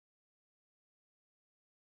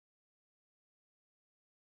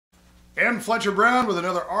M. Fletcher Brown with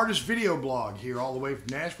another artist video blog here all the way from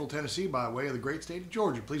Nashville, Tennessee by way of the great state of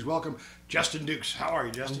Georgia. Please welcome Justin Dukes. How are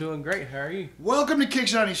you, Justin? I'm doing great. How are you? Welcome to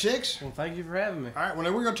Kicks 96. Well, thank you for having me. All right,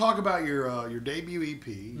 well, we're going to talk about your debut EP,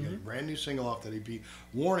 you got a brand new single off that EP,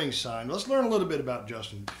 Warning Sign. Let's learn a little bit about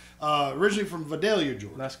Justin. Originally from Vidalia,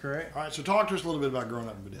 Georgia. That's correct. All right, so talk to us a little bit about growing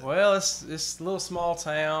up in Vidalia. Well, it's a little small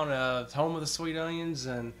town, home of the Sweet Onions,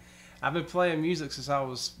 and I've been playing music since I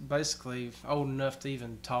was basically old enough to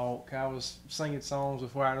even talk. I was singing songs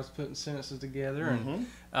before I was putting sentences together,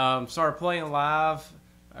 and started playing live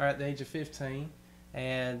at the age of 15.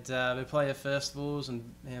 And I've been playing at festivals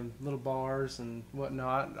and little bars and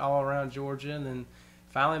whatnot all around Georgia. And then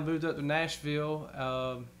finally moved up to Nashville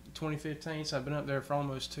 2015, so I've been up there for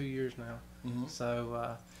almost 2 years now.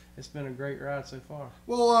 So it's been a great ride so far.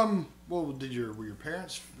 Well, were your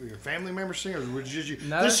parents, your family members singers, or was it just you?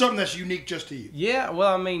 No. This is something that's unique just to you. Yeah,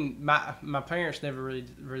 well, I mean, my parents never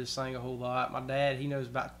really sang a whole lot. My dad, he knows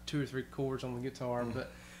about 2 or 3 chords on the guitar,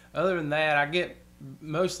 but other than that, I get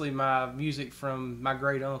mostly my music from my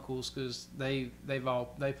great uncles because they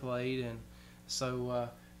played, and so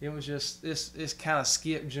it was just it's kind of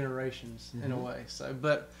skipped generations in a way. So,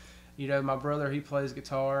 but you know, my brother, he plays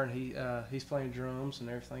guitar, and he's playing drums and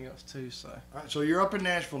everything else too. So, all right, so you're up in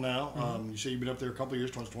Nashville now. You say you've been up there a couple of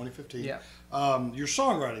years, since 2015. Yeah. Your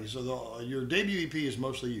songwriting, so your debut EP is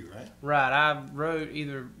mostly you, right? Right. I wrote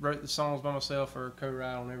the songs by myself or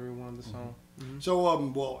co-write on every one of the songs. So,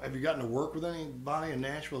 well, have you gotten to work with anybody in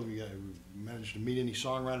Nashville? Have you managed to meet any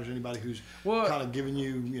songwriters? Anybody who's kind of giving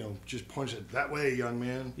you, just points it that way, young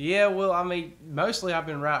man? Yeah, well, I mean, mostly I've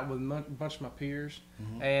been writing with a bunch of my peers,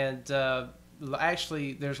 and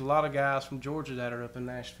actually, there's a lot of guys from Georgia that are up in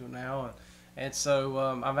Nashville now, and so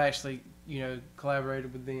I've actually,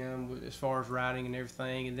 collaborated with them as far as writing and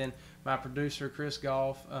everything, and then my producer, Chris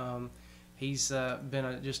Goff, he's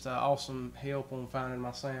been just an awesome help on finding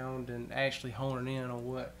my sound and actually honing in on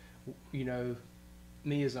what,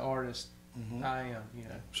 me as an artist, I am,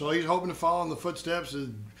 So he's hoping to follow in the footsteps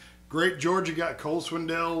of great Georgia. You got Cole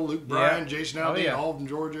Swindell, Luke Bryan, Jason Aldean, all from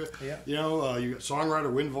Georgia. Yeah. You got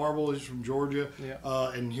songwriter Win Varble, he's from Georgia.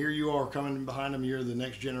 Yeah. And here you are coming behind him. You're the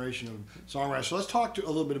next generation of songwriters. So let's talk a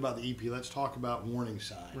little bit about the EP. Let's talk about Warning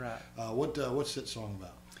Sign. Right. What's that song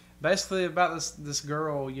about? Basically about this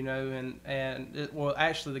girl,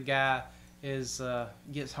 actually the guy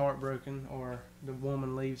gets heartbroken, or the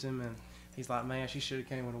woman leaves him, and he's like, man, she should have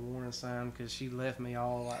came with a warning sign because she left me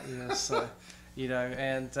all like this. So,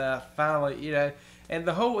 and finally, and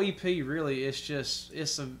the whole EP really is just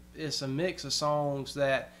it's a mix of songs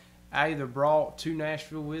that I either brought to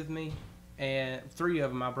Nashville with me, and 3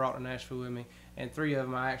 of them I brought to Nashville with me, and 3 of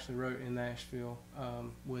them I actually wrote in Nashville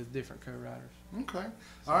with different co-writers. Okay.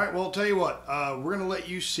 All right. Well, I'll tell you what. We're going to let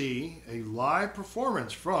you see a live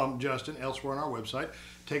performance from Justin elsewhere on our website.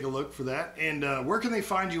 Take a look for that. And where can they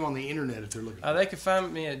find you on the internet if they're looking for They can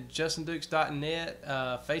find me at justindukes.net,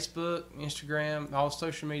 Facebook, Instagram, all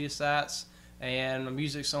social media sites. And my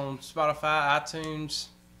music's on Spotify, iTunes,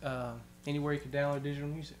 anywhere you can download digital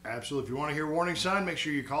music. Absolutely. If you want to hear Warning Sign, make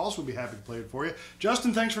sure you call us. We'll be happy to play it for you.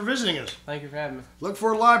 Justin, thanks for visiting us. Thank you for having me. Look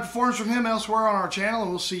for a live performance from him elsewhere on our channel,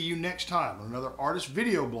 and we'll see you next time on another artist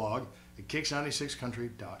video blog at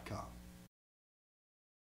Kicks96country.com.